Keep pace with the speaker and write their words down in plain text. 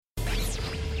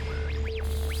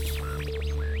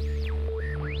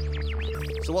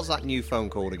So what's that new phone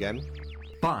called again?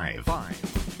 5,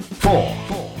 4,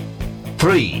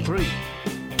 3,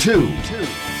 2,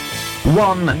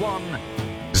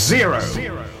 1,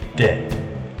 0. Dead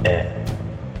air.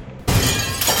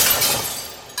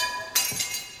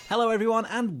 Hello everyone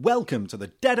and welcome to the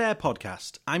Dead Air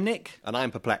Podcast. I'm Nick. And I'm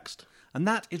perplexed. And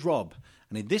that is Rob.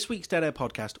 And in this week's Dead Air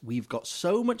Podcast, we've got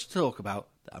so much to talk about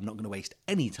that I'm not going to waste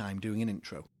any time doing an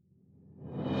intro.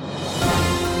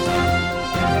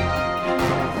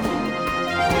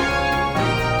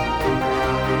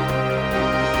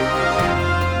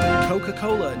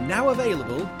 Coca-Cola now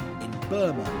available in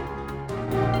Burma.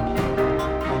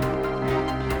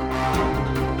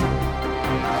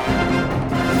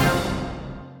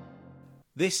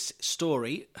 This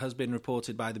story has been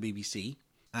reported by the BBC,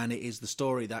 and it is the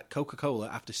story that Coca-Cola,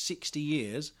 after 60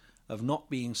 years of not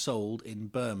being sold in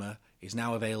Burma, is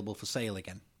now available for sale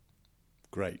again.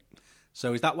 Great.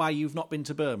 So is that why you've not been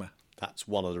to Burma? That's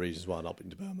one of the reasons why I've not been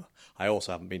to Burma. I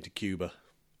also haven't been to Cuba.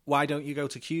 Why don't you go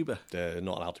to Cuba? They're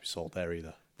not allowed to be sold there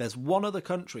either. There's one other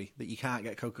country that you can't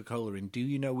get Coca-Cola in. Do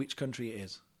you know which country it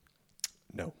is?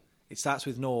 No. It starts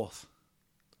with North.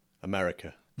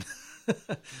 America.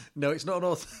 No, it's not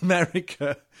North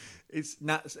America. It's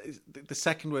the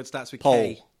second word starts with Pole.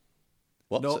 K.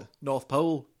 What? North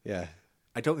Pole. Yeah.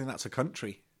 I don't think that's a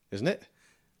country. Isn't it?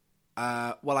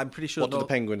 Well, I'm pretty sure What do the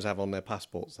penguins have on their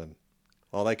passports then?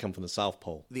 Oh, they come from the South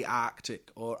Pole. the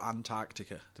Arctic or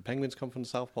Antarctica. Do penguins come from the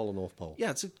South Pole or North Pole?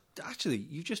 Yeah, actually,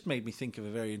 you just made me think of a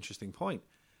very interesting point.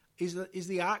 Is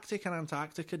the Arctic and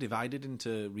Antarctica divided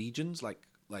into regions like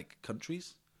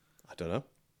countries? I don't know.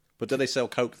 But do they sell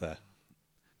Coke there?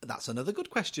 That's another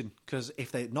good question, because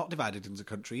if they're not divided into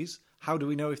countries, how do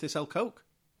we know if they sell Coke?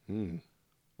 We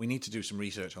need to do some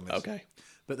research on this. Okay.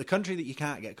 But the country that you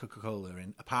can't get Coca-Cola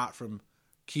in, apart from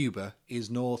Cuba, is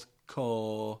North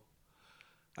Korma.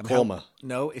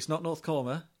 No, it's not North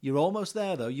Korma. You're almost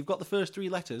there, though. You've got the first three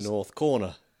letters. North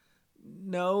Corner.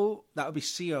 No, that would be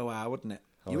C-O-R, wouldn't it?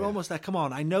 You're yeah. almost there. Come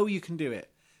on, I know you can do it.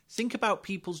 Think about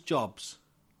people's jobs.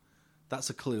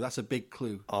 That's a clue. That's a big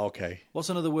clue. Oh, okay. What's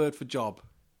another word for job?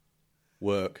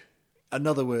 Work.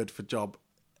 Another word for job.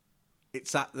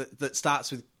 It's that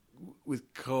starts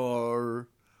with core,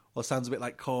 or sounds a bit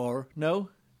like core. No?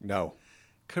 No.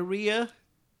 Korea?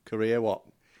 Korea what?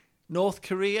 North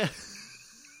Korea?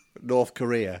 North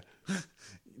Korea.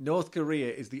 North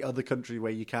Korea is the other country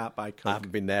where you can't buy I Coke.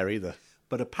 haven't been there either.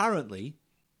 But apparently,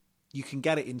 you can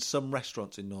get it in some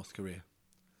restaurants in North Korea.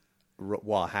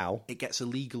 What? How? It gets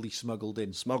illegally smuggled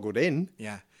in. Smuggled in?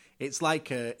 Yeah. It's like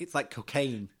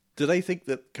cocaine. Do they think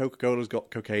that Coca-Cola's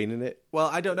got cocaine in it? Well,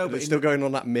 I don't know, Are they but still going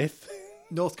on that myth?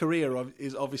 North Korea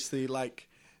is obviously like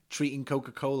treating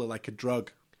Coca-Cola like a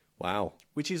drug, Wow.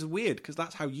 which is weird because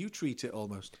that's how you treat it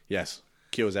almost. Yes.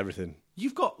 Cures everything.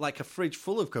 You've got like a fridge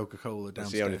full of Coca-Cola That's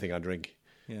downstairs. the only thing I drink.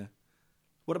 Yeah.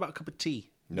 What about a cup of tea?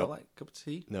 Nope. Not like a cup of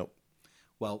tea? No.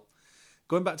 Well,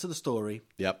 going back to the story,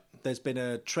 Yep. there's been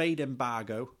a trade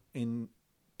embargo in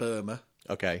Burma.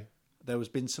 Okay. There has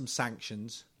been some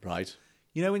sanctions. Right.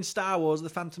 You know in Star Wars, The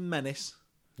Phantom Menace,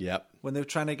 Yep. when they were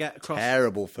trying to get across...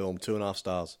 Terrible film. 2.5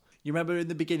 stars. You remember in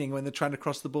the beginning when they're trying to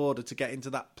cross the border to get into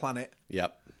that planet?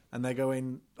 Yep. And they're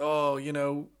going, oh, you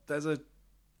know, there's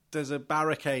a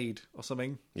barricade or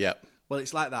something. Yep. Well,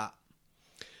 it's like that.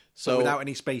 So But without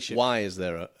any spaceship. Why is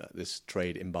there this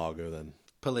trade embargo then?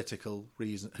 Political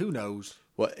reason. Who knows?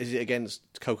 What is it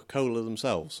against Coca-Cola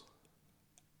themselves?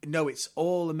 No, it's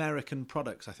all American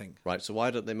products, I think. Right. So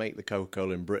why don't they make the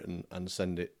Coca-Cola in Britain and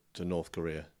send it to North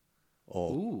Korea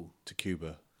or to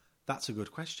Cuba? That's a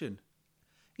good question.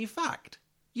 In fact,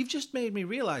 you've just made me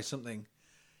realise something.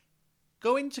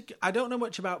 I don't know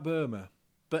much about Burma,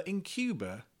 but in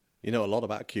Cuba, You know a lot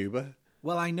about Cuba.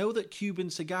 well, I know that Cuban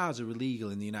cigars are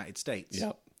illegal in the United States.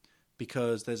 Yep.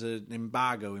 Because there's an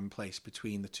embargo in place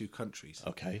between the two countries.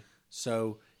 Okay.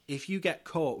 So if you get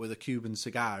caught with a Cuban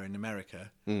cigar in America,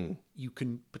 you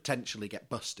can potentially get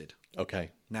busted.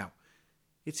 Okay. Now,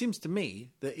 it seems to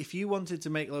me that if you wanted to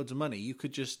make loads of money, you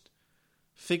could just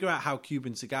figure out how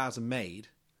Cuban cigars are made,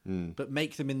 but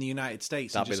make them in the United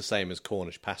States. That'd be the same as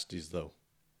Cornish pasties, though.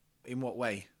 In what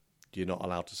way? You're not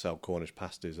allowed to sell Cornish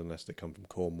pasties unless they come from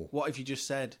Cornwall. What if you just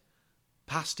said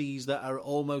pasties that are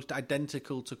almost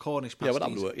identical to Cornish pasties? Yeah, well,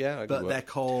 that would work. Yeah, that could but work. they're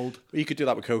called... You could do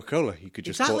that with Coca-Cola. You could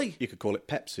just Exactly. you could call it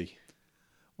Pepsi.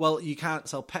 Well, you can't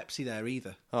sell Pepsi there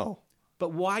either. Oh.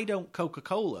 But why don't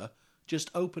Coca-Cola just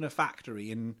open a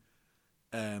factory in...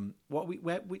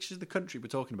 which is the country we're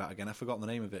talking about again? I've forgotten the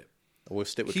name of it. We'll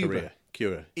stick with Cuba.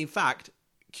 Cuba. In fact,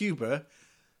 Cuba,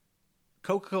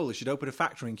 Coca-Cola should open a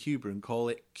factory in Cuba and call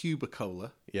it Cuba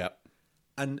Cola. Yep.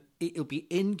 And it'll be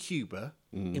in Cuba,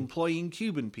 employing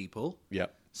Cuban people,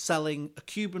 Yep. selling a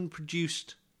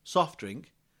Cuban-produced soft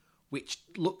drink, which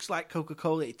looks like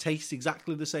Coca-Cola. It tastes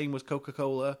exactly the same as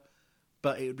Coca-Cola,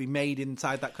 but it would be made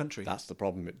inside that country. That's the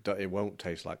problem. It won't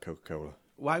taste like Coca-Cola.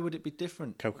 Why would it be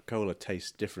different? Coca-Cola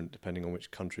tastes different depending on which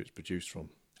country it's produced from.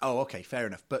 Oh, okay, fair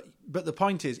enough. But the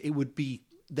point is, it would be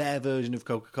their version of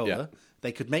Coca-Cola. Yeah.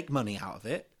 They could make money out of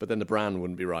it. But then the brand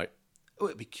wouldn't be right. Oh,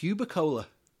 it'd be Cuba-Cola.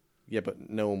 Yeah, but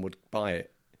no one would buy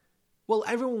it. Well,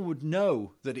 everyone would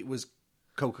know that it was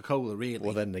Coca-Cola, really.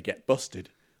 Well, then they get busted.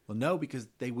 Well, no, because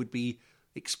they would be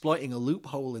exploiting a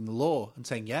loophole in the law and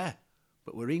saying, yeah,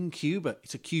 but we're in Cuba.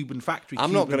 It's a Cuban factory.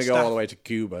 I'm not going to go staff. all the way to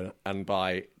Cuba and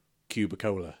buy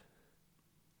Cuba-Cola.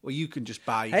 Well, you can just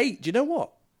buy... Hey, do you know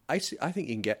what? I think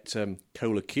you can get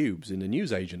cola cubes in a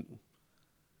newsagent.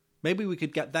 Maybe we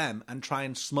could get them and try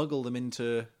and smuggle them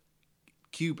into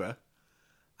Cuba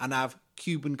and have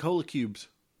Cuban cola cubes.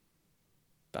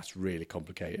 That's really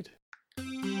complicated.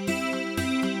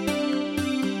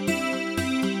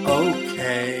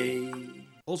 Okay.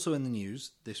 Also in the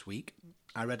news this week,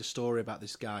 I read a story about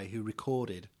this guy who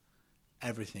recorded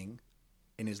everything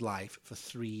in his life for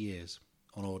 3 years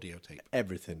on audio tape.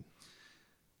 Everything.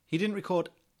 He didn't record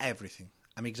everything.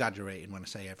 I'm exaggerating when I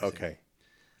say everything. Okay.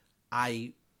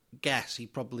 I guess he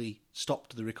probably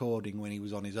stopped the recording when he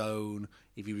was on his own,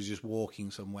 if he was just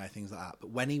walking somewhere, things like that. But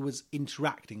when he was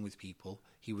interacting with people,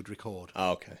 he would record.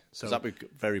 Oh, okay. So that'd be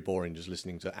very boring just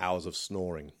listening to hours of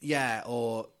snoring. Yeah,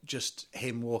 or just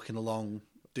him walking along,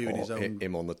 doing his own...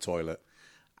 him on the toilet.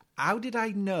 How did I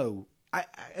know?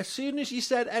 As soon as you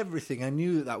said everything, I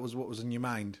knew that was what was in your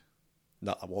mind.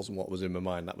 That wasn't what was in my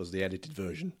mind. That was the edited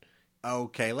version.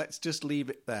 Okay, let's just leave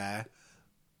it there.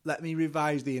 Let me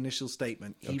revise the initial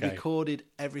statement. He recorded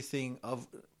everything of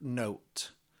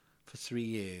note for 3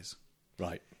 years.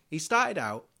 Right. He started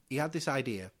out, he had this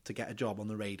idea to get a job on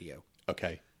the radio.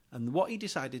 Okay. And what he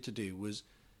decided to do was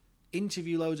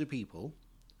interview loads of people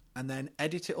and then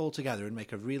edit it all together and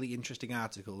make a really interesting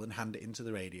article and hand it into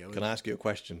the radio. Can I ask you a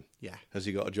question? Yeah. Has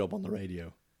he got a job on the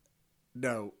radio?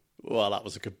 No. Well, that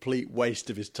was a complete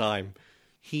waste of his time.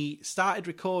 He started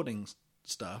recording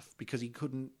stuff because he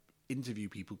couldn't interview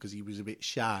people because he was a bit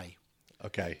shy.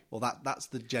 Okay. Well, that's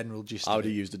the general gist I of would it.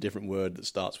 have used a different word that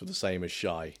starts with the same as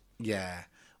shy. Yeah.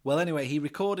 Well, anyway, he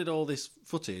recorded all this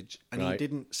footage and he Right.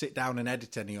 didn't sit down and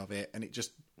edit any of it, and it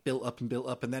just built up,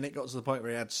 and then it got to the point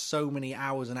where he had so many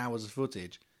hours and hours of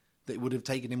footage that it would have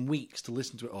taken him weeks to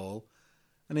listen to it all,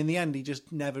 and in the end he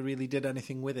just never really did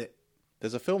anything with it.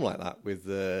 There's a film like that with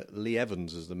Lee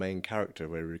Evans as the main character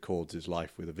where he records his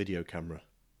life with a video camera.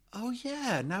 Oh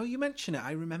yeah, now you mention it,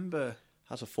 I remember.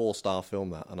 That's a 4-star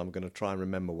film, that, and I'm going to try and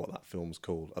remember what that film's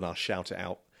called, and I'll shout it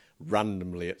out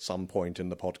randomly at some point in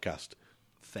the podcast.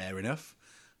 Fair enough.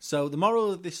 So the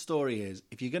moral of this story is,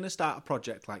 if you're going to start a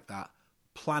project like that,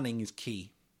 planning is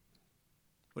key.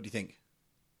 What do you think?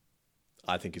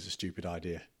 I think it's a stupid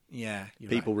idea. Yeah, you're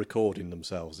People right. recording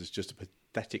themselves is just a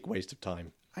pathetic waste of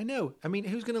time. I know. I mean,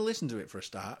 who's going to listen to it for a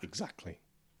start? Exactly.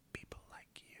 People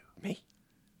like you. Me?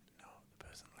 No, the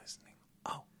person listening.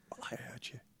 Oh, well, I heard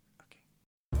you.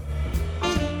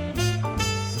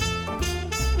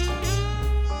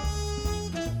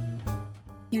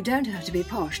 You don't have to be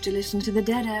posh to listen to the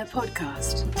Dead Air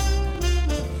podcast.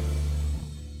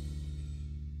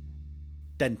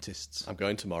 Dentists. I'm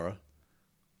going tomorrow.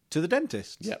 To the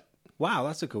dentist? Yep. Wow,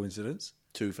 that's a coincidence.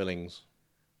 2 fillings.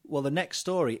 Well, the next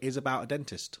story is about a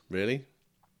dentist. Really?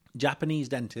 Japanese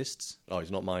dentists. Oh, it's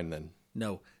not mine then.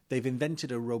 No, they've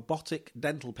invented a robotic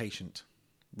dental patient.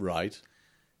 Right.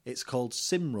 It's called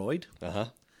Simroid, Uh-huh.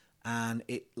 and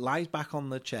it lies back on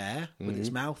the chair with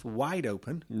its mouth wide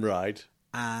open, Right.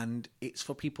 and it's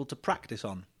for people to practice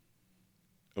on.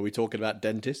 Are we talking about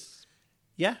dentists?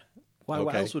 Yeah? Why? What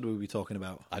Okay. else would we be talking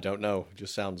about? I don't know. It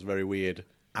just sounds very weird.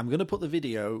 I'm going to put the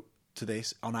video to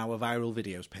this on our viral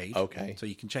videos page. Okay. So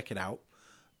you can check it out.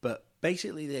 But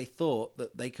basically they thought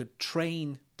that they could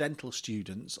train dental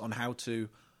students on how to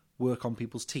work on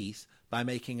people's teeth by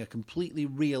making a completely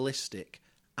realistic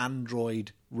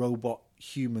android robot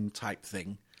human type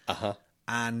thing. Uh-huh.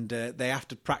 And they have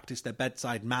to practice their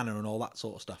bedside manner and all that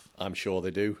sort of stuff. I'm sure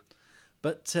they do.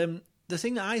 But the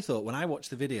thing that I thought when I watched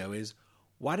the video is,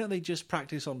 why don't they just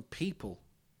practice on people?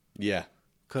 Yeah.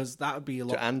 Because that would be a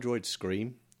lot... Do androids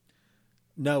scream?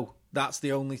 No, that's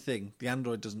the only thing. The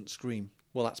android doesn't scream.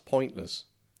 Well, that's pointless.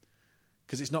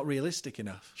 Because it's not realistic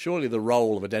enough. Surely the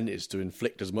role of a dentist is to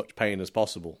inflict as much pain as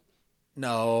possible.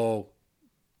 No,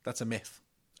 that's a myth.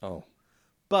 Oh.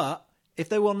 But if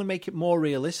they want to make it more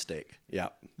realistic, Yeah.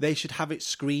 they should have it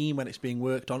scream when it's being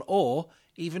worked on, or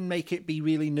Even make it be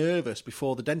really nervous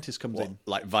before the dentist comes What, in.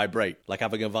 like vibrate? Like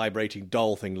having a vibrating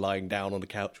doll thing lying down on the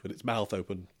couch with its mouth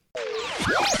open?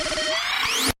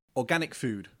 Organic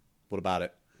food. What about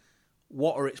it?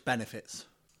 What are its benefits?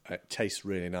 It tastes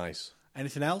really nice.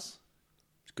 Anything else?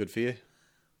 It's good for you.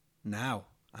 Now,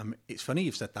 it's funny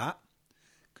you've said that,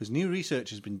 because new research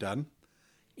has been done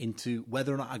into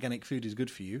whether or not organic food is good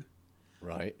for you,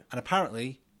 Right. and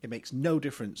apparently it makes no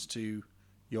difference to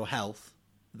your health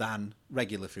than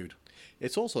regular food.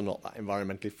 It's also not that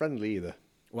environmentally friendly either,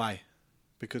 Why?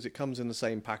 because it comes in the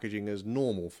same packaging as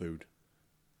normal food.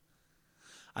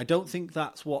 I don't think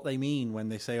that's what they mean when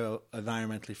they say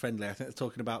environmentally friendly. I think they're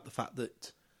talking about the fact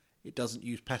that it doesn't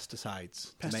use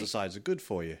pesticides. to make- Pesticides are good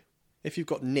for you. If you've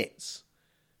got nits,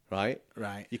 right?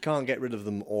 Right. You can't get rid of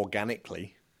them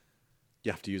organically.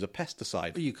 You have to use a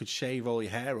pesticide. You could shave all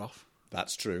your hair off,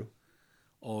 That's true.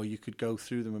 or you could go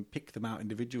through them and pick them out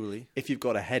individually. If you've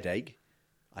got a headache,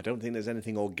 I don't think there's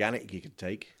anything organic you could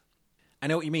take. I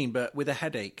know what you mean, but with a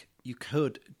headache, you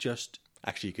could just...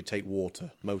 Actually, you could take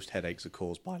water. Most headaches are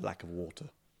caused by lack of water.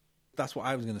 That's what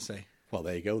I was going to say. Well,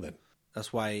 there you go then.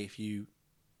 That's why if you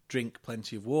drink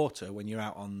plenty of water when you're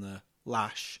out on the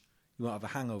lash, you won't have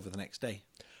a hangover the next day.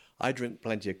 I drink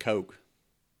plenty of Coke.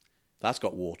 That's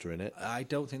got water in it. I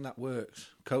don't think that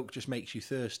works. Coke just makes you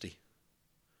thirsty.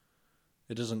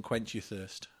 It doesn't quench your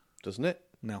thirst. Doesn't it?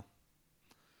 No.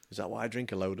 Is that why I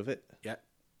drink a load of it? Yeah.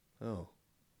 Oh.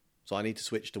 So I need to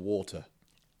switch to water.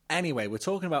 Anyway, we're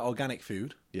talking about organic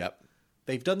food. Yep.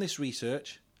 They've done this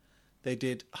research. They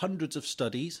did hundreds of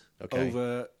studies Okay.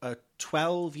 over a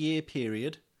 12-year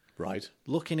period Right.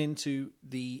 looking into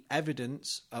the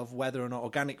evidence of whether or not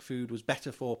organic food was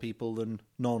better for people than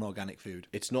non-organic food.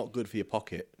 It's not good for your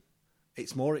pocket.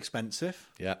 It's more expensive.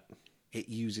 Yep. It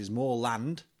uses more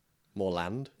land More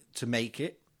land. to make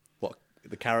it. What?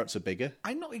 The carrots are bigger?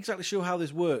 I'm not exactly sure how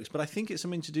this works, but I think it's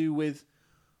something to do with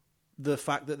the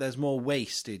fact that there's more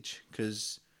wastage,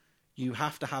 because you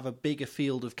have to have a bigger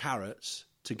field of carrots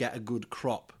to get a good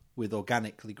crop with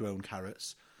organically grown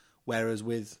carrots, whereas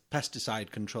with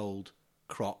pesticide-controlled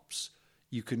crops,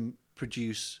 you can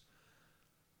produce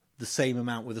the same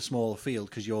amount with a smaller field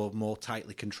because you're more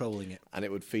tightly controlling it. And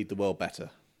it would feed the world better.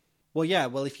 Well, yeah,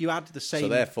 well, if you add the same... So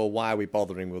therefore, why are we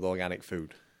bothering with organic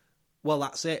food? Well,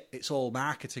 that's it. It's all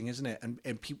marketing, isn't it? And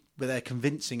but they're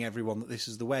convincing everyone that this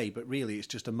is the way, but really it's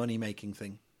just a money-making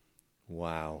thing.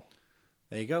 Wow.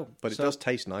 There you go. But it So- does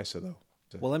taste nicer, though.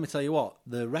 Well, let me tell you what.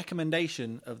 The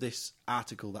recommendation of this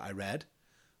article that I read,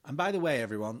 and by the way,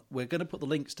 everyone, we're going to put the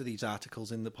links to these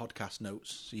articles in the podcast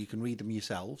notes so you can read them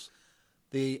yourselves.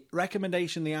 The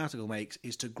recommendation the article makes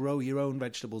is to grow your own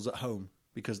vegetables at home,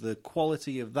 because the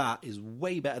quality of that is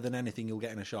way better than anything you'll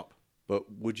get in a shop.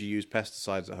 But would you use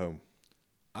pesticides at home?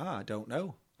 I don't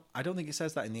know. I don't think it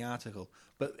says that in the article.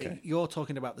 But Okay. you're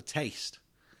talking about the taste.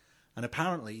 And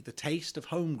apparently the taste of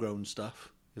homegrown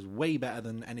stuff is way better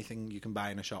than anything you can buy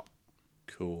in a shop.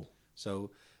 Cool.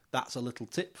 So that's a little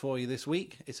tip for you this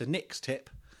week. It's a Nick's tip,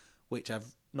 which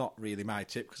I've not really my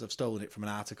tip because I've stolen it from an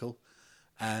article.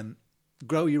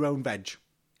 Grow your own veg.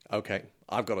 Okay,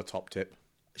 I've got a top tip.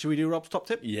 Should we do Rob's top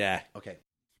tip? Yeah. Okay.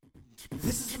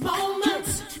 This is the moment.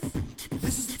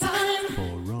 This is the time.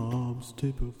 For Rob's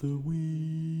tip of the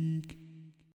week.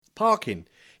 Parking.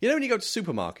 You know when you go to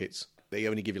supermarkets, they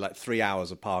only give you like 3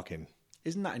 hours of parking.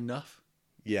 Isn't that enough?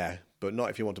 Yeah, but not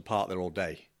if you want to park there all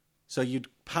day. So you'd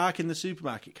park in the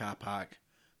supermarket car park,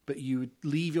 but you would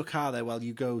leave your car there while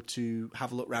you go to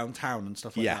have a look round town and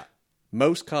stuff like Yeah. that.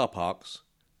 Most car parks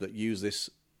that use this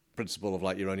principle of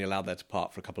like you're only allowed there to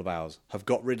park for a couple of hours have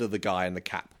got rid of the guy in the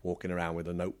cap walking around with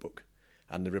a notebook,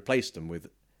 and they replaced them with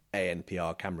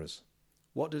ANPR cameras.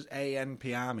 What does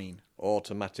ANPR mean?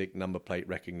 Automatic number plate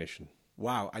recognition.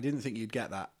 Wow, I didn't think you'd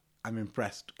get that. I'm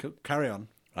impressed. Carry on.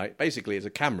 Right? Basically, it's a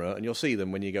camera, and you'll see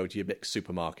them when you go to your big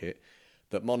supermarket,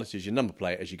 that monitors your number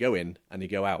plate as you go in and you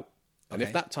go out. And if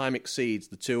Okay. that time exceeds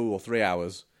the 2 or 3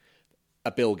 hours,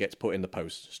 a bill gets put in the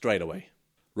post straight away.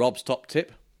 Rob's top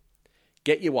tip: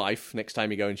 get your wife, next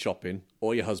time you're going shopping,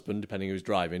 or your husband, depending who's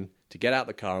driving, to get out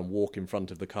the car and walk in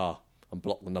front of the car and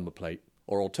block the number plate.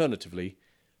 Or alternatively,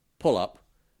 pull up,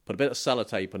 put a bit of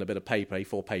sellotape and a bit of paper,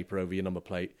 A4 paper over your number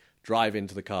plate, drive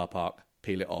into the car park,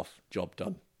 peel it off, job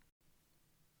done.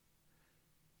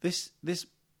 This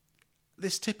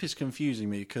tip is confusing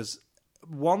me because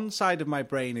one side of my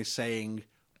brain is saying,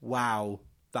 wow,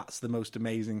 that's the most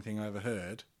amazing thing I've ever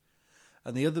heard.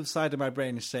 And the other side of my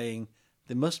brain is saying,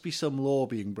 there must be some law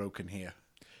being broken here.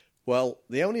 Well,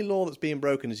 the only law that's being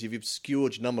broken is if you've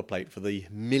obscured your number plate for the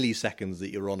milliseconds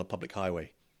that you're on a public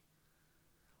highway.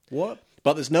 What?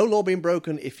 But there's no law being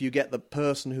broken if you get the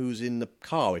person who's in the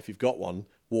car, if you've got one,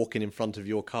 walking in front of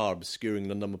your car, obscuring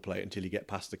the number plate until you get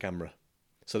past the camera.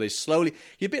 So they slowly...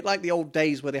 You're a bit like the old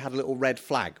days where they had a little red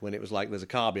flag when it was like, there's a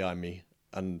car behind me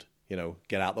and,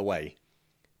 get out the way.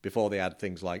 Before they had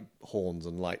things like horns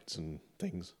and lights and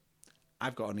things.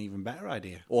 I've got an even better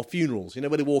idea. Or funerals. Where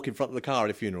they walk in front of the car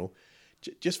at a funeral.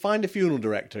 Just find a funeral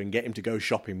director and get him to go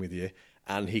shopping with you,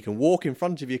 and he can walk in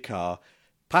front of your car,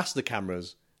 past the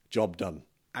cameras, job done.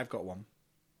 I've got one.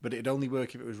 But it'd only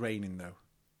work if it was raining, though.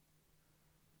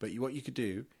 But what you could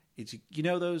do is,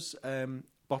 those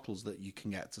bottles that you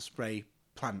can get to spray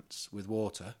plants with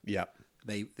water? Yeah.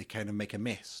 They kind of make a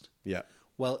mist. Yeah.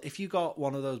 Well, if you got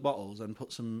one of those bottles and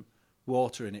put some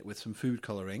water in it with some food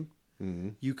colouring,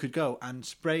 you could go and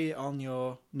spray it on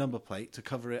your number plate to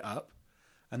cover it up,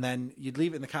 and then you'd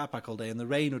leave it in the car park all day, and the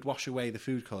rain would wash away the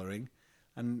food colouring,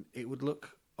 and it would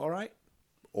look all right.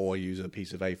 Or use a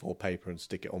piece of A4 paper and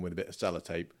stick it on with a bit of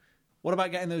sellotape. What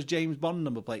about getting those James Bond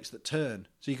number plates that turn?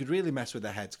 So you could really mess with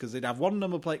their heads, because they'd have one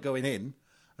number plate going in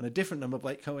and a different number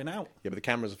plate going out. Yeah, but the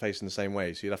cameras are facing the same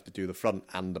way, so you'd have to do the front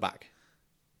and the back.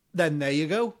 Then there you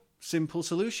go. Simple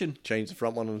solution. Change the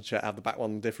front one and have the back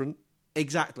one different?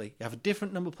 Exactly. You have a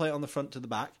different number plate on the front to the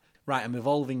back. Right, I'm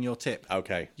evolving your tip.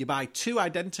 Okay. You buy 2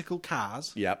 identical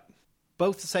cars. Yep.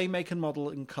 Both the same make and model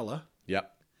and colour.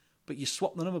 Yep. But you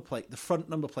swap the number plate. The front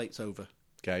number plate's over.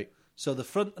 Okay. So the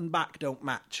front and back don't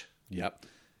match. Yep.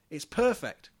 It's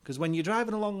perfect, because when you're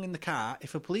driving along in the car,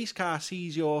 if a police car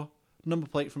sees your number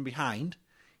plate from behind,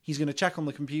 he's going to check on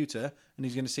the computer and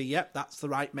he's going to see, yep, that's the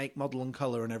right make, model and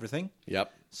colour and everything.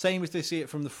 Yep. Same if they see it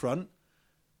from the front.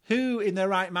 Who in their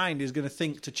right mind is going to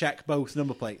think to check both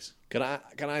number plates? Can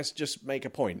I just make a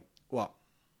point? What?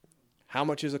 How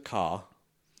much is a car?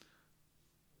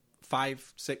 £5,000,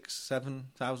 £6,000,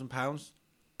 £7,000?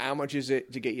 How much is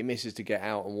it to get your missus to get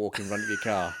out and walk in front of your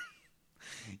car?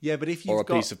 Yeah, but if you've Or a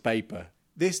got... piece of paper?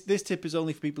 This tip is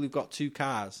only for people who've got 2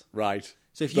 cars. Right.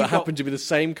 So if that you happen to be the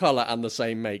same colour and the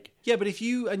same make. Yeah, but if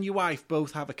you and your wife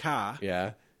both have a car,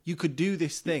 Yeah. you could do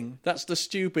this thing. That's the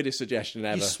stupidest suggestion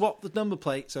ever. You swap the number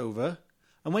plates over,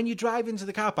 and when you drive into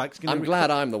the car park, it's going to... I'm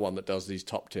glad I'm the one that does these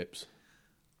top tips.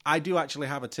 I do actually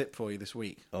have a tip for you this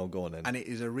week. Oh, go on then. And it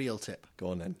is a real tip. Go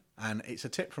on then. And it's a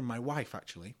tip from my wife,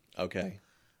 actually. Okay.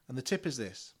 And the tip is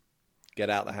this. Get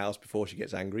out the house before she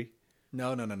gets angry.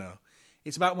 No.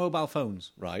 It's about mobile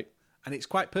phones. Right. And it's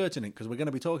quite pertinent, because we're going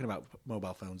to be talking about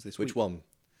mobile phones this week. Which one?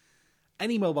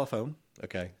 Any mobile phone.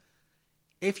 Okay.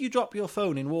 If you drop your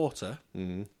phone in water,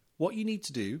 what you need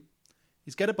to do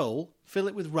is get a bowl, fill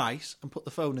it with rice, and put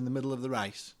the phone in the middle of the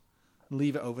rice, and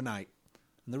leave it overnight.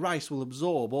 And the rice will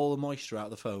absorb all the moisture out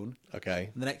of the phone.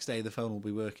 Okay. And the next day, the phone will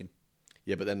be working.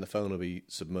 Yeah, but then the phone will be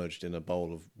submerged in a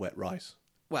bowl of wet rice.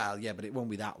 Well, yeah, but it won't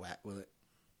be that wet, will it?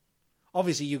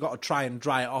 Obviously, you've got to try and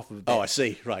dry it off a bit. Oh, I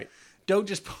see. Right. Don't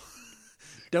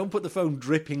put the phone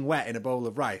dripping wet in a bowl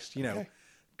of rice. Okay.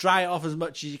 Dry it off as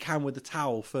much as you can with the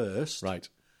towel first. Right.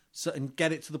 So, and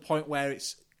get it to the point where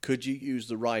it's... Could you use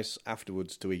the rice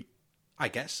afterwards to eat? I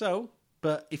guess so.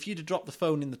 But if you'd have dropped the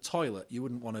phone in the toilet, you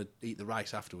wouldn't want to eat the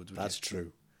rice afterwards, would you? That's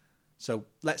true. So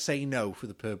let's say no for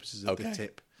the purposes of the Okay.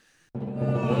 tip.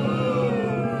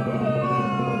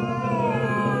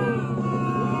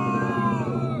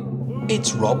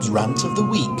 It's Rob's Rant of the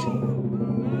Week.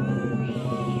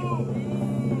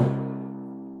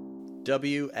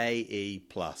 WAE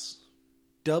plus.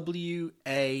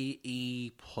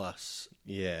 WAE plus.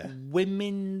 Yeah.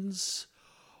 Women's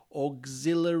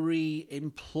Auxiliary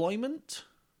Employment.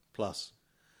 Plus.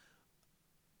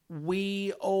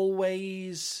 We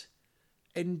always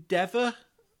endeavour.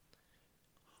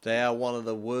 They are one of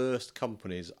the worst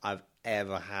companies I've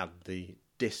ever had the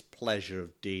displeasure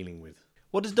of dealing with.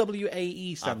 What does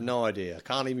WAE I stand have for? no idea. I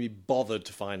can't even be bothered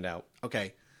to find out.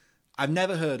 Okay. I've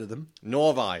never heard of them.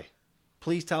 Nor have I.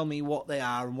 Please tell me what they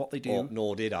are and what they do. Or,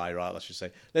 nor did I, right? Let's just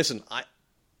say. Listen,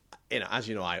 as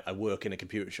you know, I work in a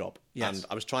computer shop. Yes. And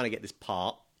I was trying to get this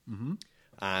part. Mm-hmm.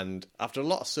 And after a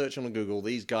lot of searching on Google,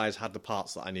 these guys had the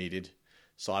parts that I needed.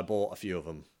 So I bought a few of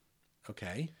them.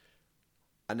 Okay.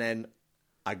 And then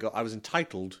I was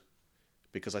entitled,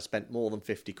 because I spent more than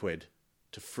 50 quid,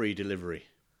 to free delivery.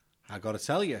 I got to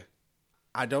tell you,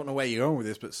 I don't know where you're going with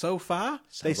this, but so far,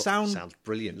 they sounds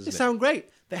brilliant, doesn't They it? sound great.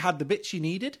 They had the bits you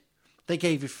needed. They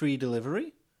gave you free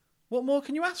delivery. What more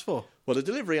can you ask for? Well, the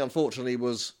delivery, unfortunately,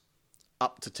 was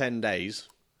up to 10 days.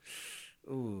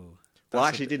 Ooh. Well,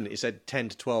 actually, it didn't. It said 10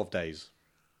 to 12 days.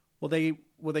 Were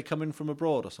they coming from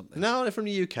abroad or something? No, they're from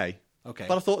the UK. Okay.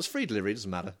 But I thought it's free delivery. It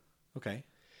doesn't matter. Okay.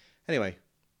 Anyway,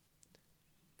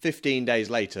 15 days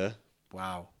later,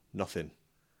 Wow. nothing.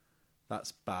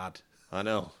 That's bad. I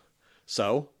know.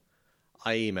 So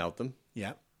I emailed them.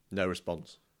 Yeah. No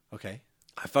response. Okay.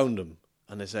 I phoned them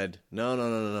and they said,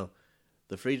 no.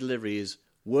 The free delivery is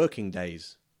working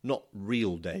days, not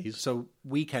real days. So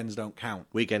weekends don't count.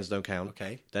 Weekends don't count.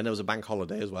 Okay. Then there was a bank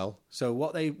holiday as well. So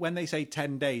when they say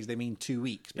 10 days, they mean 2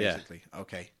 weeks, basically. Yeah.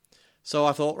 Okay. So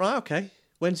I thought, right, okay,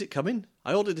 when's it coming?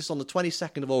 I ordered this on the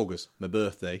 22nd of August, my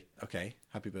birthday. Okay.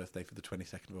 Happy birthday for the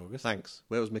 22nd of August. Thanks.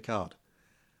 Where was my card?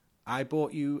 I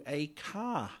bought you a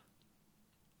car.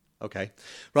 Okay.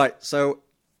 Right, so...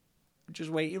 I'm just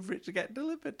waiting for it to get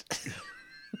delivered.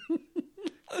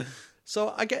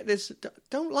 So I get this...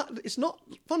 It's not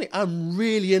funny. I'm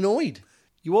really annoyed.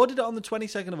 You ordered it on the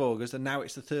 22nd of August and now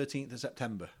it's the 13th of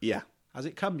September. Yeah. Has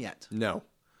it come yet? No.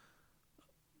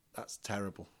 That's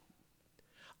terrible.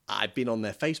 I've been on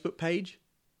their Facebook page.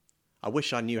 I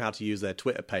wish I knew how to use their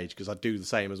Twitter page because I'd do the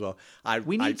same as well.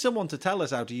 We need someone to tell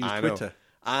us how to use Twitter. Know.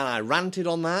 And I ranted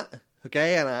on that,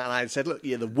 okay? And I said, look,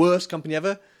 you're the worst company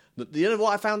ever. You know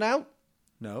what I found out?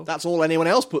 No. That's all anyone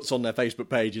else puts on their Facebook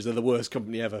pages. They're the worst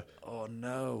company ever. Oh,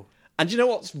 no. And you know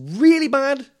what's really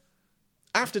bad?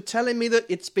 After telling me that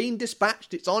it's been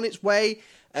dispatched, it's on its way,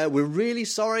 we're really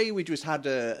sorry, we just had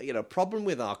a problem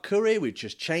with our courier, we've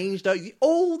just changed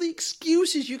all the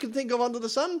excuses you can think of under the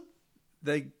sun.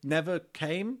 They never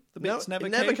came? The bits never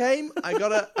came? Never came.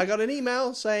 I got an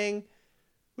email saying,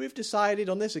 we've decided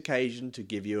on this occasion to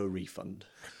give you a refund.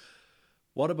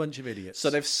 What a bunch of idiots.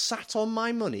 So they've sat on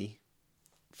my money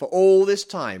for all this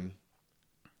time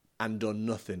and done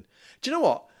nothing. Do you know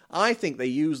what? I think they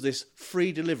use this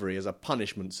free delivery as a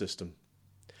punishment system.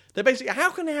 They're basically,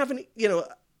 how can they have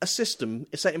a system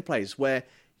set in place where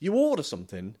you order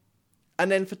something and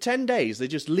then for 10 days they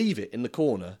just leave it in the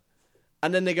corner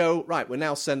and then they go, right, we'll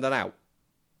now send that out.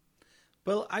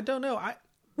 Well, I don't know.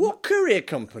 What courier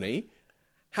company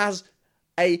has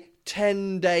a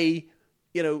 10-day,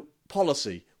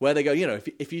 policy where they go,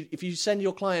 if you send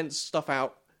your clients stuff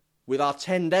out with our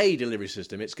 10-day delivery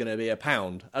system, it's going to be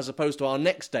 £1, as opposed to our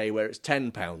next day where it's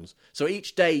 £10. So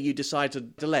each day you decide to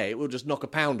delay, it will just knock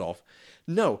 £1 off.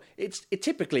 No,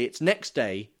 typically it's next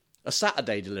day, a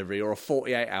Saturday delivery or a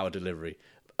 48-hour delivery.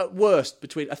 At worst,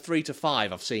 between a 3 to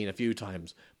 5 I've seen a few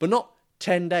times, but not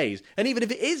 10 days. And even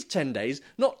if it is 10 days,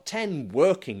 not 10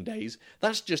 working days,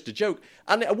 that's just a joke.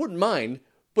 And I wouldn't mind,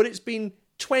 but it's been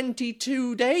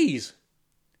 22 days.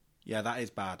 Yeah, that is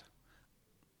bad.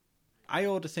 I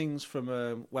order things from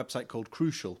a website called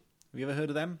Crucial. Have you ever heard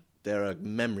of them? They're a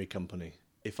memory company,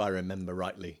 if I remember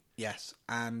rightly. Yes,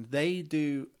 and they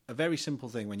do a very simple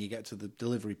thing when you get to the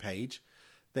delivery page.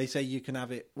 They say you can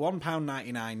have it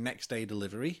 £1.99 next day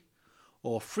delivery,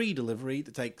 or free delivery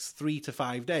that takes 3 to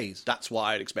 5 days. That's what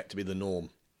I'd expect to be the norm.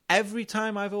 Every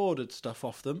time I've ordered stuff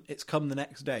off them, it's come the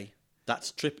next day.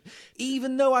 That's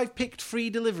Even though I've picked free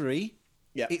delivery,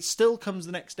 yeah, it still comes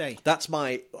the next day. That's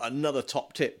my another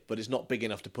top tip, but it's not big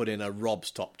enough to put in a Rob's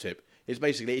top tip. It's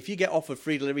basically, if you get offered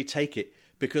free delivery, take it.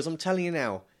 Because I'm telling you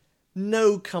now,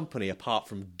 no company apart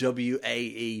from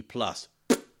WAE Plus,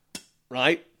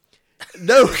 right?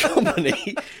 No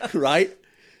company, right,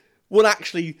 would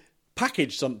actually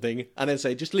package something and then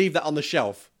say, just leave that on the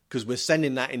shelf because we're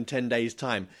sending that in 10 days'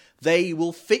 time. They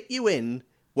will fit you in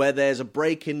where there's a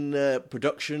break in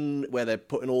production, where they're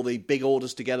putting all the big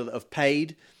orders together that have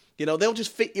paid. They'll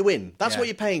just fit you in. That's what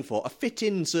you're paying for, a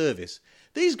fit-in service.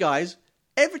 These guys,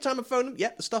 every time I phone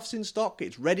them, the stuff's in stock,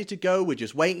 it's ready to go, we're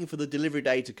just waiting for the delivery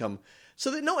day to come.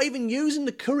 So they're not even using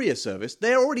the courier service.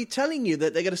 They're already telling you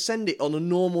that they're going to send it on a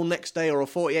normal next day or a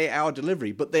 48-hour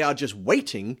delivery, but they are just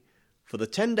waiting for the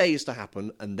 10 days to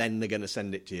happen, and then they're going to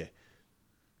send it to you.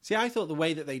 See, I thought the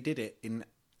way that they did it in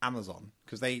Amazon,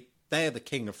 because they're the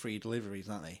king of free deliveries,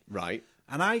 aren't they? Right.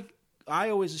 And I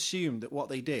always assumed that what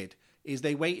they did is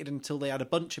they waited until they had a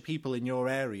bunch of people in your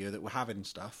area that were having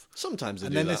stuff. Sometimes they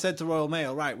do that. And then they said to Royal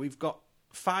Mail, right, we've got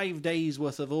 5 days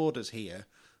worth of orders here,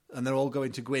 and they're all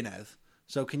going to Gwynedd.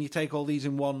 So can you take all these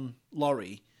in one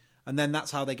lorry? And then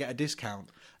that's how they get a discount.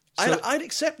 So, I'd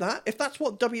accept that if that's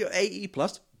what WAE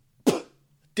Plus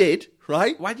did,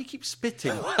 right? Why do you keep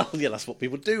spitting? Well, that's what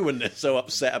people do when they're so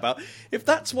upset about. If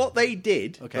that's what they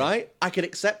did, right, I could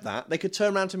accept that. They could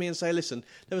turn around to me and say, listen,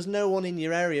 there was no one in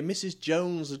your area. Mrs.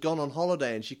 Jones has gone on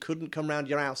holiday and she couldn't come round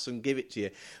your house and give it to you.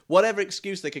 Whatever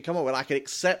excuse they could come up with, I could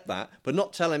accept that, but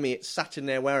not telling me it's sat in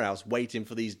their warehouse waiting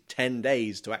for these 10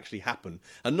 days to actually happen.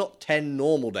 And not 10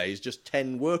 normal days, just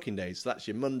 10 working days. So that's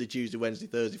your Monday, Tuesday, Wednesday,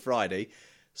 Thursday, Friday.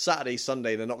 Saturday,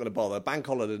 Sunday, they're not going to bother. Bank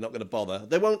holiday, they're not going to bother.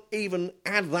 They won't even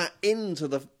add that into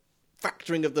the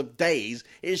factoring of the days.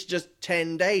 It's just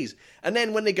 10 days. And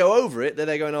then when they go over it, then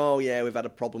they're going, oh, yeah, we've had a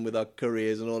problem with our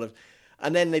couriers and all of.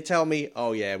 And then they tell me,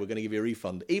 oh, yeah, we're going to give you a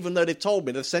refund. Even though they've told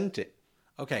me they've sent it.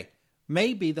 Okay,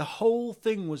 maybe the whole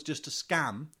thing was just a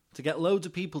scam to get loads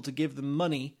of people to give them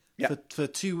money for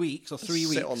 2 weeks or 3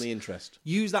 weeks. Sit on the interest.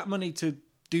 Use that money to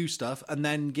do stuff and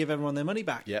then give everyone their money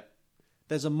back. Yep.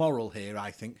 There's a moral here,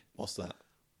 I think. What's that?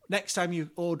 Next time you're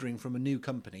ordering from a new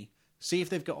company, see if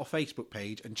they've got a Facebook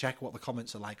page and check what the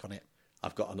comments are like on it.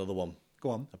 I've got another one. Go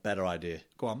on. A better idea.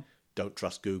 Go on. Don't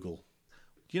trust Google.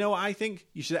 You know what I think?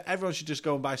 Everyone should just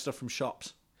go and buy stuff from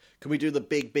shops. Can we do the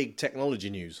big technology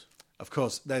news? Of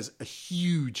course, there's a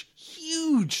huge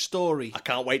story. I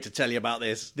can't wait to tell you about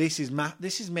this. This is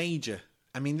major.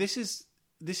 I mean, this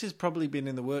has probably been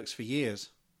in the works for years.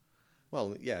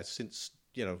 Well, yeah, since,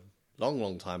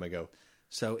 long time ago.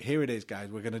 So here it is, guys.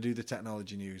 We're going to do the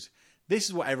technology news. This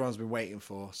is what everyone's been waiting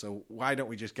for, so why don't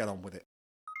we just get on with it?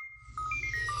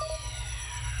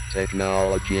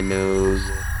 Technology news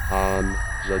on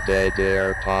the Dead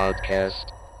Air Podcast.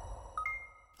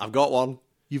 I've got one.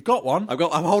 You've got one? I'm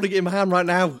holding it in my hand right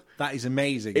now. That is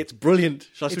amazing. It's brilliant.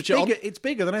 Shall I switch it on? It's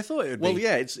bigger than I thought it would be. Well,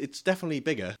 yeah, it's definitely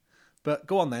bigger. But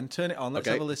go on then, turn it on. Let's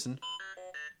Okay. have a listen.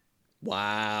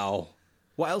 Wow.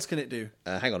 What else can it do?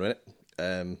 Hang on a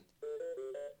minute.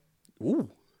 Ooh,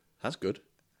 that's good.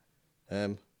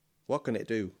 What can it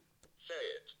do? Say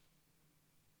it.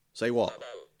 Say what?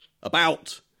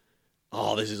 About.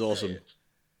 Oh, this is awesome.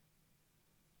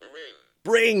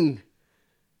 Bring.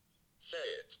 Say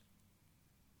it.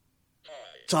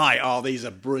 Tie. Oh, these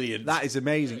are brilliant. That is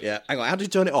amazing. Yeah, hang on. How do you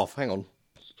turn it off? Hang on.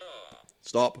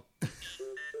 Stop.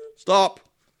 Stop.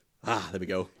 Ah, there we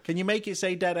go. Can you make it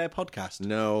say Dead Air Podcast?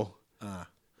 No.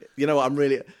 You know what?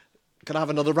 Can I have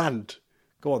another rant?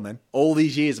 Go on then. All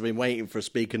these years I've been waiting for a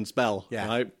speak and spell. Yeah.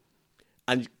 Right?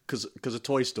 And because of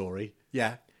Toy Story.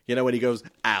 Yeah. You know when he goes,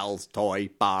 Al's Toy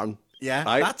Barn. Yeah.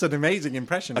 Right? That's an amazing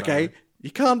impression. Okay. Ryan.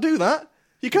 You can't do that.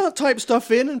 You can't type stuff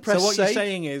in and press So what say. you're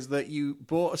saying is that you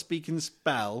bought a speak and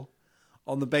spell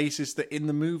on the basis that in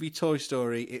the movie Toy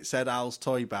Story it said Al's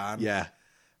Toy Barn. Yeah.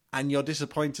 And you're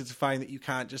disappointed to find that you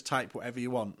can't just type whatever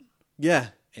you want. Yeah.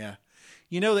 Yeah.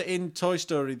 You know that in Toy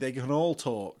Story they can all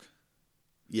talk.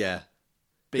 Yeah.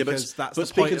 Because but that's the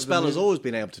Speak point and of the Spell has movie. always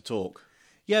been able to talk.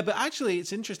 Yeah, but actually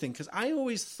it's interesting because I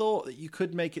always thought that you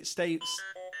could make it stay...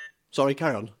 Sorry,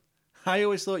 carry on. I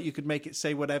always thought you could make it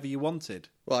say whatever you wanted.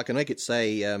 Well, I can make it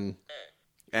say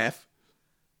F.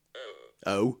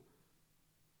 O.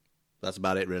 That's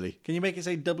about it, really. Can you make it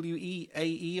say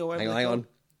W-E-A-E or whatever? Hang on.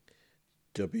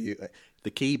 W. The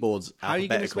keyboard's How are you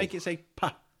going to alphabetical. make it say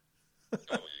pa?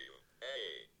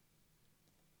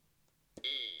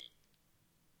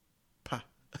 Pa.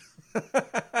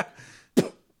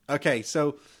 Okay,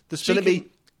 so the Shouldn't speak it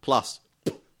be plus?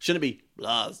 Shouldn't it be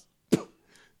plus?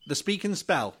 the speak and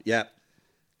spell. Yeah.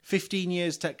 15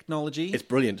 years technology. It's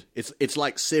brilliant. It's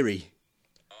like Siri.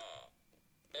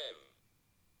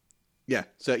 Yeah.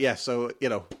 So it's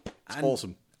And-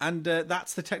 awesome. And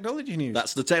that's the technology news.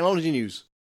 That's the technology news.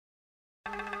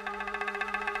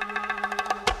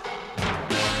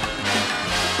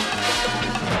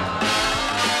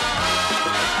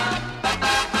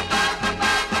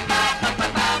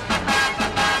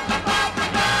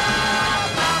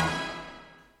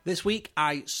 This week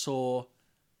I saw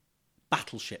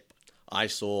Battleship. I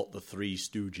saw the Three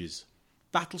Stooges.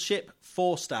 Battleship,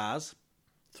 4 stars.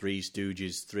 Three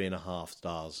Stooges, 3.5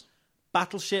 stars.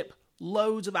 Battleship,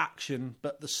 loads of action,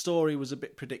 but the story was a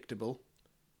bit predictable.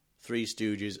 Three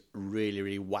Stooges, really,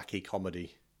 really wacky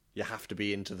comedy. You have to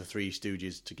be into the Three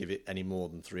Stooges to give it any more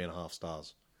than 3.5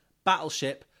 stars.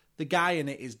 Battleship, the guy in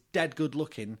it is dead good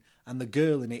looking, and the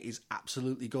girl in it is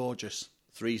absolutely gorgeous.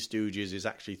 Three Stooges is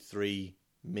actually 3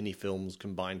 mini-films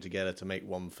combined together to make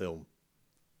one film.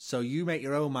 So you make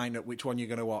your own mind up which one you're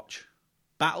going to watch.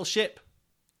 Battleship,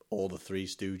 Or the Three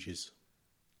Stooges.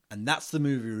 and that's the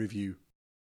movie review.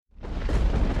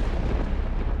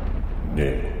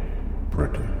 Nick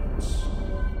predicts.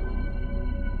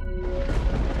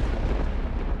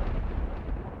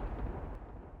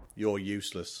 You're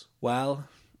useless. Well,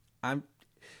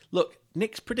 Look,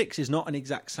 Nick's predicts is not an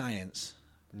exact science.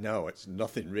 No, it's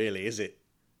nothing really, is it?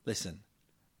 Listen,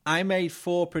 I made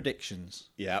 4 predictions.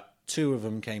 Yeah. 2 of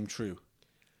them came true.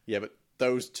 Yeah, but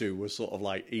those 2 were sort of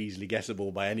like easily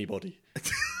guessable by anybody.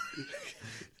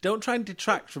 Don't try and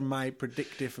detract from my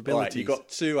predictive All abilities. right, you got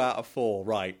 2 out of 4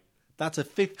 right. That's a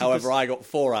 50%. However, I got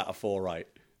 4 out of 4 right.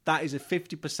 That is a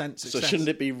 50% success. So shouldn't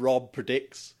it be Rob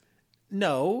predicts?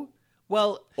 No.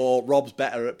 Well, Or Rob's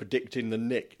better at predicting than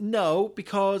Nick? no,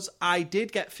 because I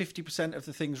did get 50% of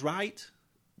the things right.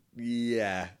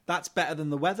 Yeah, That's better than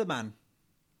the weatherman.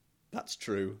 that's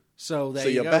true. So there So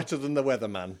you you're go. better than the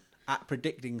weatherman. at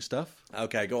predicting stuff.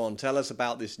 Okay, go on. Tell us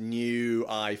about this new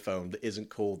iPhone that isn't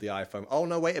called the iPhone. Oh,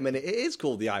 no, wait a minute. It is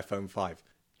called the iPhone 5.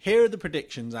 Here are the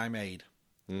predictions I made.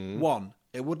 1,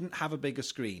 it wouldn't have a bigger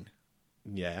screen.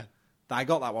 Yeah. I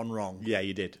got that one wrong. Yeah,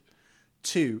 you did.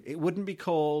 2, it wouldn't be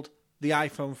called the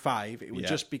iPhone 5. It would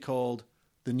just be called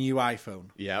the new iPhone.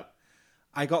 Yep.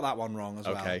 I got that one wrong as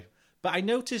well. Okay. But I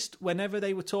noticed whenever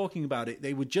they were talking about it,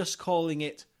 they were just calling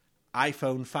it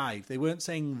iPhone 5. They weren't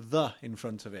saying the in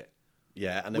front of it.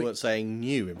 Yeah, and they weren't saying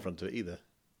new in front of it either.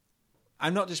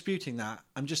 I'm not disputing that.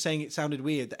 I'm just saying it sounded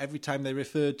weird that every time they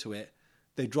referred to it,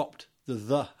 they dropped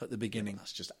the at the beginning.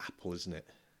 That's just Apple, isn't it?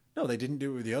 No, they didn't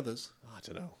do it with the others. I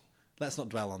don't know. Let's not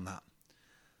dwell on that.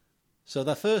 So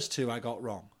the first 2 I got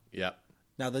wrong. Yep.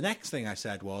 Now the next thing I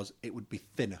said was it would be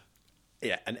thinner.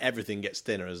 Yeah, and everything gets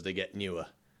thinner as they get newer.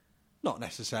 Not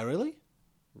necessarily.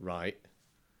 Right.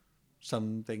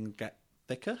 Some things get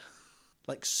thicker.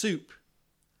 Like soup.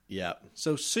 Yep.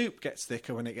 So soup gets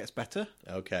thicker when it gets better.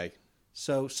 Okay.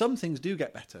 So some things do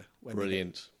get better.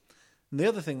 Brilliant. And the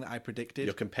other thing that I predicted...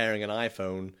 You're comparing an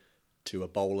iPhone to a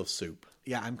bowl of soup.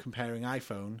 Yeah, I'm comparing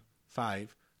iPhone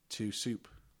 5 to soup.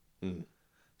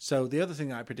 So the other thing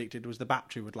that I predicted was the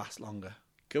battery would last longer.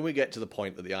 Can we get to the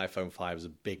point that the iPhone 5 is a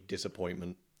big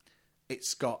disappointment?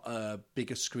 It's got a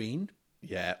bigger screen.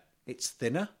 Yeah. It's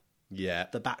thinner. Yeah.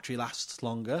 The battery lasts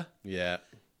longer. Yeah.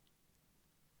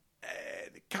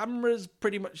 The camera's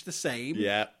pretty much the same.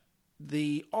 Yeah.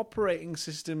 The operating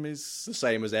system is... The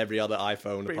same as every other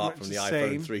iPhone Pretty apart much from the the iPhone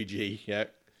same. 3G. Yeah.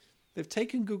 They've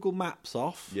taken Google Maps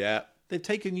off. Yeah. They've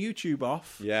taken YouTube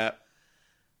off. Yeah.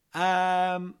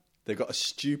 Um, They've got a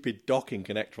stupid docking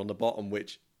connector on the bottom,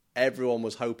 which everyone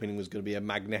was hoping was going to be a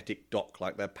magnetic dock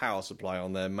like their power supply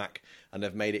on their Mac, and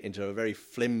they've made it into a very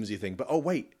flimsy thing. But oh,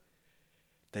 wait.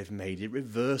 They've made it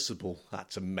reversible.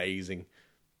 That's amazing.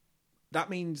 that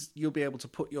means you'll be able to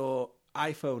put your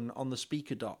iPhone on the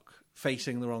speaker dock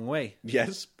facing the wrong way.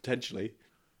 Yes, potentially.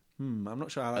 I'm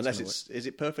not sure how that's Unless gonna it's... Is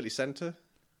it perfectly centre?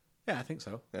 Yeah, I think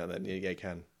so. Yeah, then you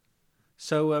can.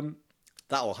 So,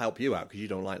 that'll help you out because you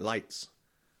don't like lights.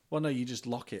 well, no, you just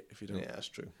lock it if you don't. Yeah, that's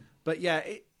true. But yeah,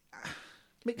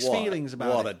 mixed feelings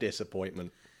about What it. a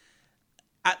disappointment.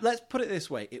 Let's put it this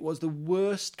way. It was the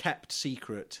worst kept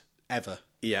secret ever.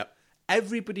 Yeah.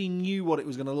 Everybody knew what it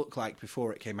was going to look like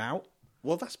before it came out.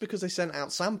 Well, that's because they sent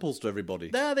out samples to everybody.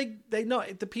 No, they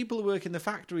not. The people who work in the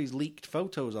factories leaked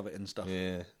photos of it and stuff.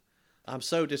 Yeah. I'm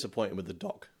so disappointed with the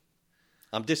dock.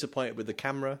 I'm disappointed with the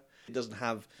camera. It doesn't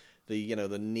have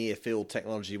the near field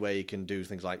technology where you can do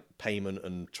things like payment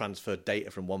and transfer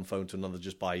data from one phone to another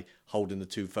just by holding the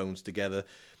two phones together.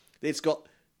 The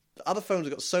other phones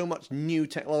have got so much new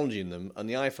technology in them, and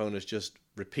the iPhone has just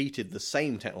repeated the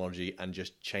same technology and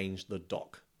just changed the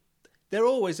dock. They're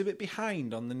always a bit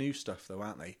behind on the new stuff, though,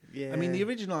 aren't they? Yeah. I mean, the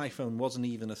original iPhone wasn't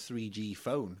even a 3G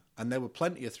phone, and there were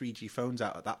plenty of 3G phones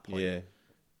out at that point. Yeah.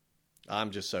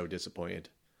 I'm just so disappointed.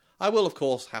 I will, of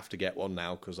course, have to get one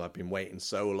now because I've been waiting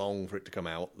so long for it to come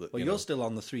out. That, Well, you're still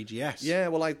on the 3GS. Yeah,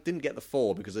 well, I didn't get the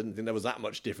 4 because I didn't think there was that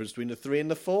much difference between the 3 and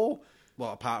the 4.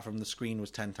 Well, apart from the screen was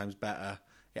 10 times better,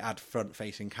 it had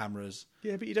front-facing cameras.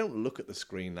 Yeah, but you don't look at the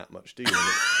screen that much, do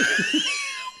you?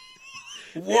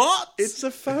 What? It's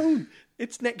a phone.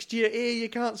 It's next to your ear. You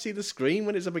can't see the screen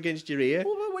when it's up against your ear.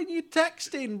 Well, when you're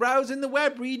texting, browsing the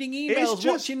web, reading emails, just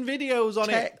watching videos on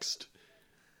Text. it.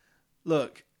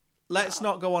 Look, let's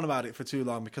not go on about it for too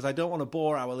long because I don't want to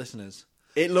bore our listeners.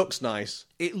 It looks nice.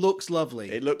 It looks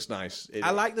lovely. It looks nice.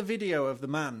 I like the video of the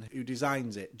man who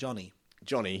designs it, Johnny.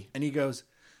 Johnny. And he goes,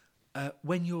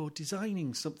 when you're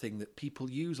designing something that people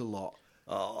use a lot,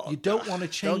 you don't want to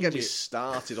change Don't get me it.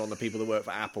 started on the people that work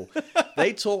for Apple.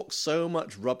 They talk so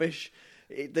much rubbish.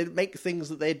 They make things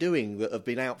that they're doing that have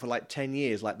been out for like 10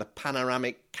 years, like the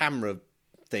panoramic camera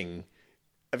thing.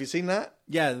 Have you seen that?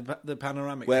 Yeah, the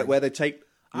panoramic. Where they take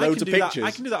loads of pictures.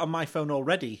 I can do that on my phone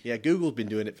already. Yeah, Google's been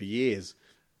doing it for years.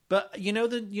 But you know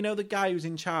the guy who's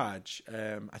in charge.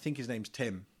 I think his name's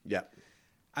Tim. Yeah.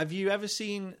 Have you ever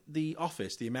seen The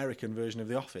Office, the American version of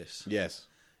The Office? Yes.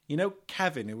 You know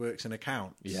Kevin, who works in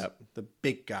accounts? Yep. The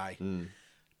big guy.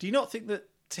 Do you not think that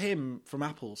Tim from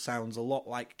Apple sounds a lot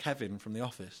like Kevin from The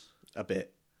Office? A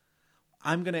bit.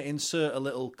 I'm going to insert a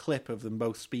little clip of them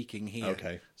both speaking here.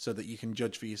 Okay. So that you can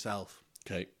judge for yourself.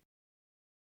 Okay.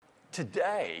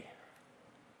 Today,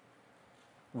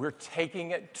 we're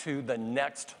taking it to the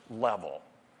next level,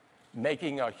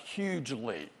 making a huge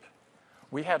leap.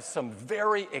 We have some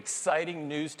very exciting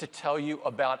news to tell you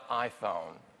about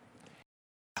iPhone.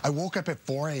 I woke up at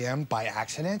 4 a.m. by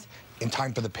accident in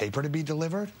time for the paper to be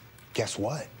delivered. Guess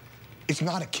what? It's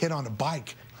not a kid on a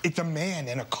bike. It's a man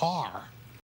in a car.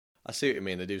 I see what you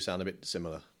mean. They do sound a bit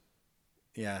similar.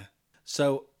 Yeah.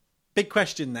 So, big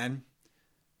question then.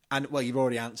 And, well, you've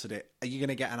already answered it. Are you going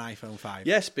to get an iPhone 5?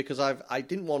 Yes, because I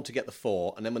didn't want to get the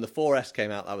 4, and then when the 4S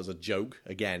came out, that was a joke,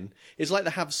 again. It's like they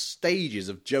have stages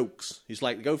of jokes. It's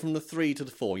like, go from the 3 to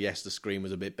the 4. Yes, the screen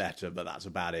was a bit better, but that's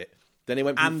about it. Then it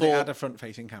went from And 4... it had a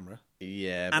front-facing camera.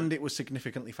 Yeah. And it was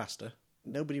significantly faster.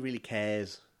 Nobody really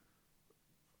cares.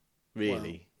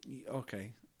 Really. Well,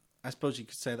 okay. I suppose you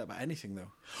could say that about anything,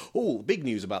 though. Oh, big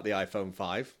news about the iPhone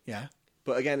 5. Yeah.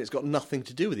 But again, it's got nothing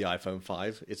to do with the iPhone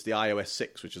 5. It's the iOS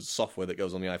 6, which is the software that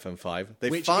goes on the iPhone 5.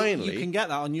 Which you can get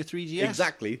that on your 3GS.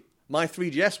 Exactly. My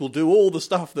 3GS will do all the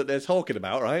stuff that they're talking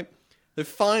about, right? They've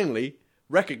finally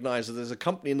recognised that there's a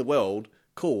company in the world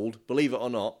called, believe it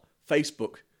or not,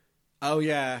 Facebook. Oh,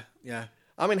 yeah. Yeah.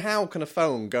 I mean, how can a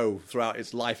phone go throughout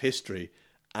its life history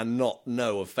and not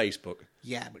know of Facebook?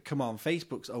 Yeah, but come on,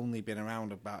 Facebook's only been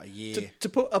around about a year. To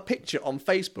put a picture on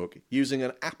Facebook using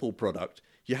an Apple product,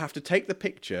 you have to take the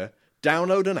picture,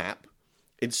 download an app,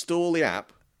 install the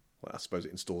app. Well, I suppose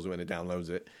it installs it when it downloads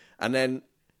it. And then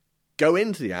go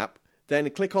into the app, then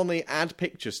click on the add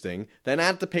pictures thing, then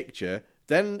add the picture,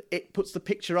 then it puts the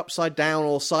picture upside down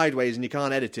or sideways and you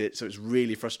can't edit it, so it's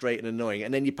really frustrating and annoying.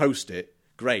 And then you post it.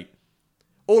 Great.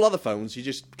 All other phones, you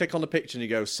just click on the picture and you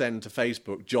go send to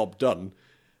Facebook, job done.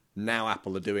 Now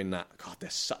Apple are doing that. God, they're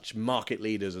such market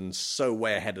leaders and so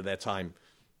way ahead of their time.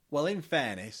 Well, in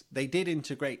fairness, they did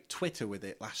integrate Twitter with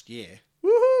it last year.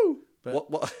 Woohoo! But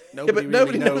what? Nobody,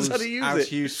 nobody really knows how to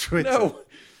use it. Twitter. No.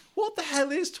 What the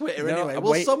hell is Twitter No, anyway?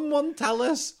 Will wait. someone tell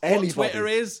us Anybody. what Twitter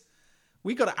is?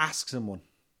 We got to ask someone.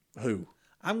 Who?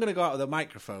 I'm going to go out with a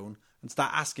microphone and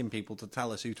start asking people to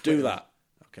tell us who Twitter Do that.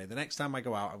 is. Okay, the next time I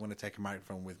go out, I'm going to take a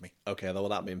microphone with me. Okay, well,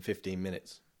 that'll be in 15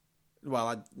 minutes.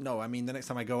 Well, I mean the next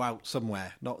time I go out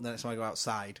somewhere, not the next time I go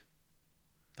outside.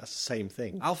 That's the same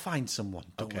thing. I'll find someone.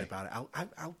 Don't worry Okay. about it.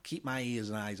 I'll keep my ears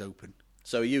and eyes open.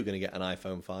 So are you going to get an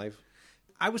iPhone 5?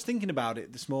 I was thinking about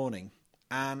it this morning,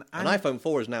 and An iPhone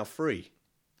 4 is now free.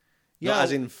 Yeah. Not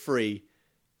as in free,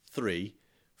 free.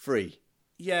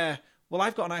 Yeah, well,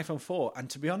 I've got an iPhone 4, and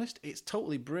to be honest, it's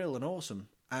totally brill and awesome,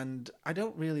 and I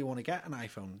don't really want to get an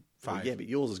iPhone 5. Well, yeah, but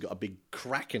yours has got a big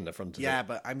crack in the front of it. Yeah,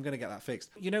 but I'm going to get that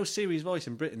fixed. You know, Siri's voice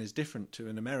in Britain is different to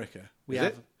in America. Is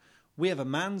it? We have a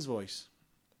man's voice.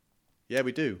 Yeah,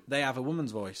 we do. They have a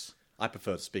woman's voice. I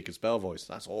prefer to speak and spell voice.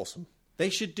 That's awesome.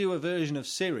 They should do a version of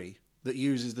Siri that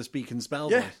uses the speak and spell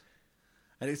Yeah. voice.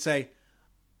 And it'd say,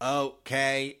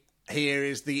 okay, here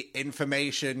is the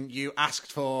information you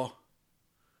asked for.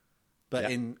 But Yeah.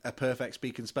 in a perfect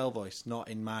speak and spell voice, not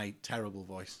in my terrible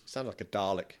voice. Sound like a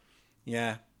Dalek.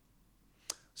 Yeah.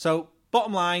 So,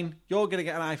 bottom line, you're going to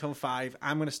get an iPhone 5.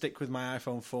 I'm going to stick with my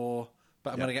iPhone 4,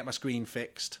 but I'm Yeah. going to get my screen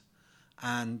fixed.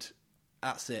 And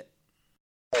that's it.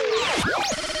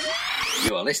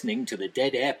 You are listening to the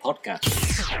Dead Air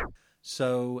Podcast.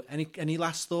 So, any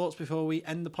last thoughts before we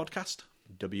end the podcast?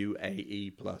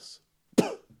 WAE plus.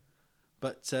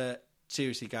 But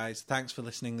seriously, guys, thanks for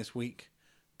listening this week.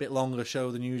 Bit longer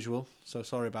show than usual, so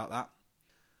sorry about that.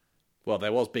 Well,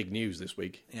 there was big news this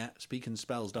week. Yeah, speak and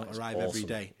spells don't That's arrive every awesome.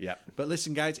 day. Yeah. But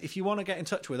listen, guys, if you want to get in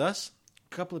touch with us,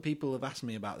 a couple of people have asked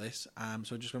me about this, so I'm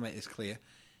just going to make this clear.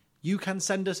 You can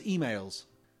send us emails.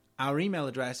 Our email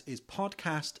address is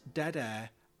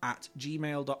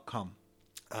podcastdeadair@gmail.com.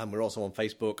 And we're also on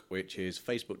Facebook, which is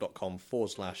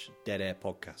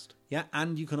facebook.com/deadairpodcast. Yeah,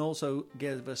 and you can also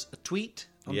give us a tweet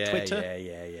on Yeah, Twitter.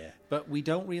 yeah. But we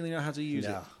don't really know how to use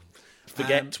No. it.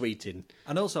 Forget tweeting.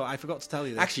 And also, I forgot to tell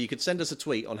you this. Actually, you could send us a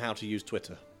tweet on how to use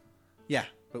Twitter. Yeah,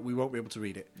 but we won't be able to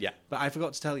read it. Yeah. But I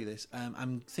forgot to tell you this.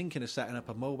 I'm thinking of setting up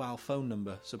a mobile phone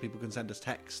number so people can send us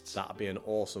texts. That'd be an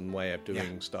awesome way of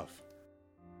doing stuff.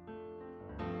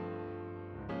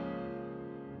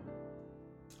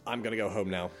 I'm going to go home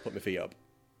now. Put my feet up.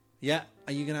 Yeah.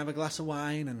 Are you going to have a glass of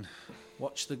wine and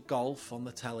watch the golf on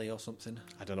the telly or something?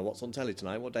 I don't know what's on telly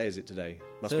tonight. What day is it today?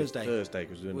 Must Thursday. be Thursday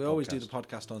because we're doing We a always podcast. do the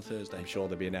podcast on Thursday. I'm sure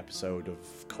there'll be an episode of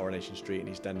Coronation Street and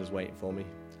EastEnders waiting for me.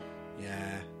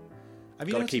 Yeah. Have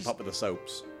you Got to noticed... keep up with the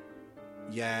soaps.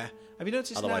 Yeah. Have you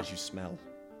noticed Otherwise now... you smell.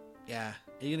 Yeah.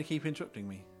 Are you going to keep interrupting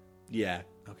me? Yeah.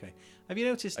 Okay. Have you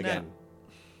noticed Again.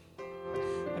 now...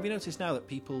 Have you noticed now that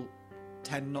people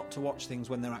tend not to watch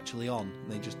things when they're actually on?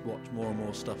 And they just watch more and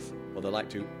more stuff. Well, they like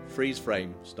to freeze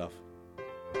frame stuff.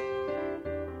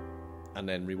 And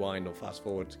then rewind or fast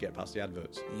forward to get past the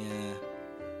adverts. Yeah.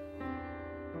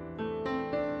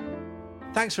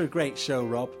 Thanks for a great show,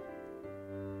 Rob.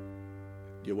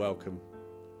 You're welcome.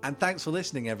 And thanks for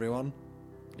listening, everyone.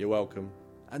 You're welcome.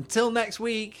 Until next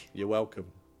week. You're welcome.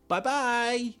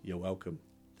 Bye-bye. You're welcome.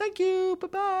 Thank you.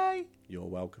 Bye-bye. You're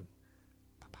welcome.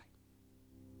 Bye-bye.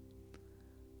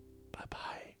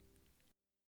 Bye-bye.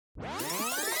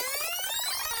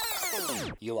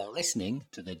 You are listening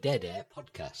to the Dead Air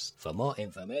Podcast. For more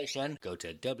information, go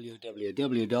to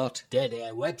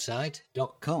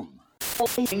www.deadairwebsite.com.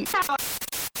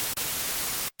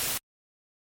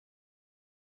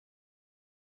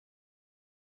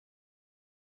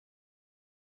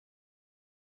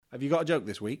 Have you got a joke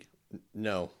this week?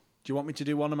 No. Do you want me to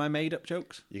do one of my made-up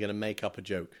jokes? You're going to make up a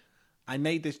joke. I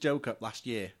made this joke up last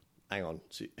year. Hang on.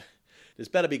 This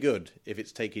better be good if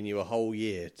it's taking you a whole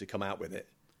year to come out with it.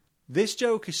 This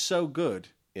joke is so good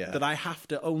that I have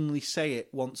to only say it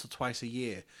once or twice a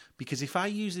year. Because if I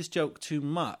use this joke too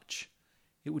much,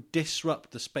 it would disrupt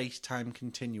the space-time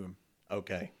continuum.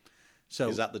 Okay. So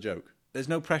is that the joke? There's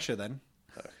no pressure then.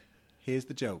 Here's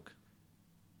the joke.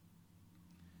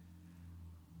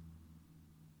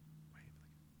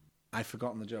 I've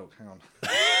forgotten the joke. Hang on.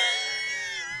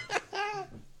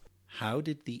 How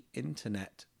did the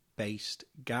internet-based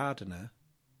gardener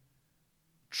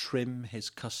trim his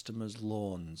customers'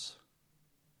 lawns?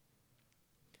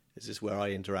 Is this where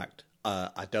I interact?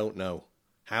 I don't know.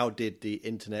 How did the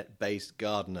internet-based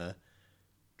gardener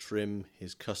trim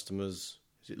his customers'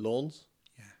 lawns?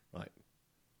 Yeah. Right.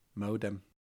 Mowed them.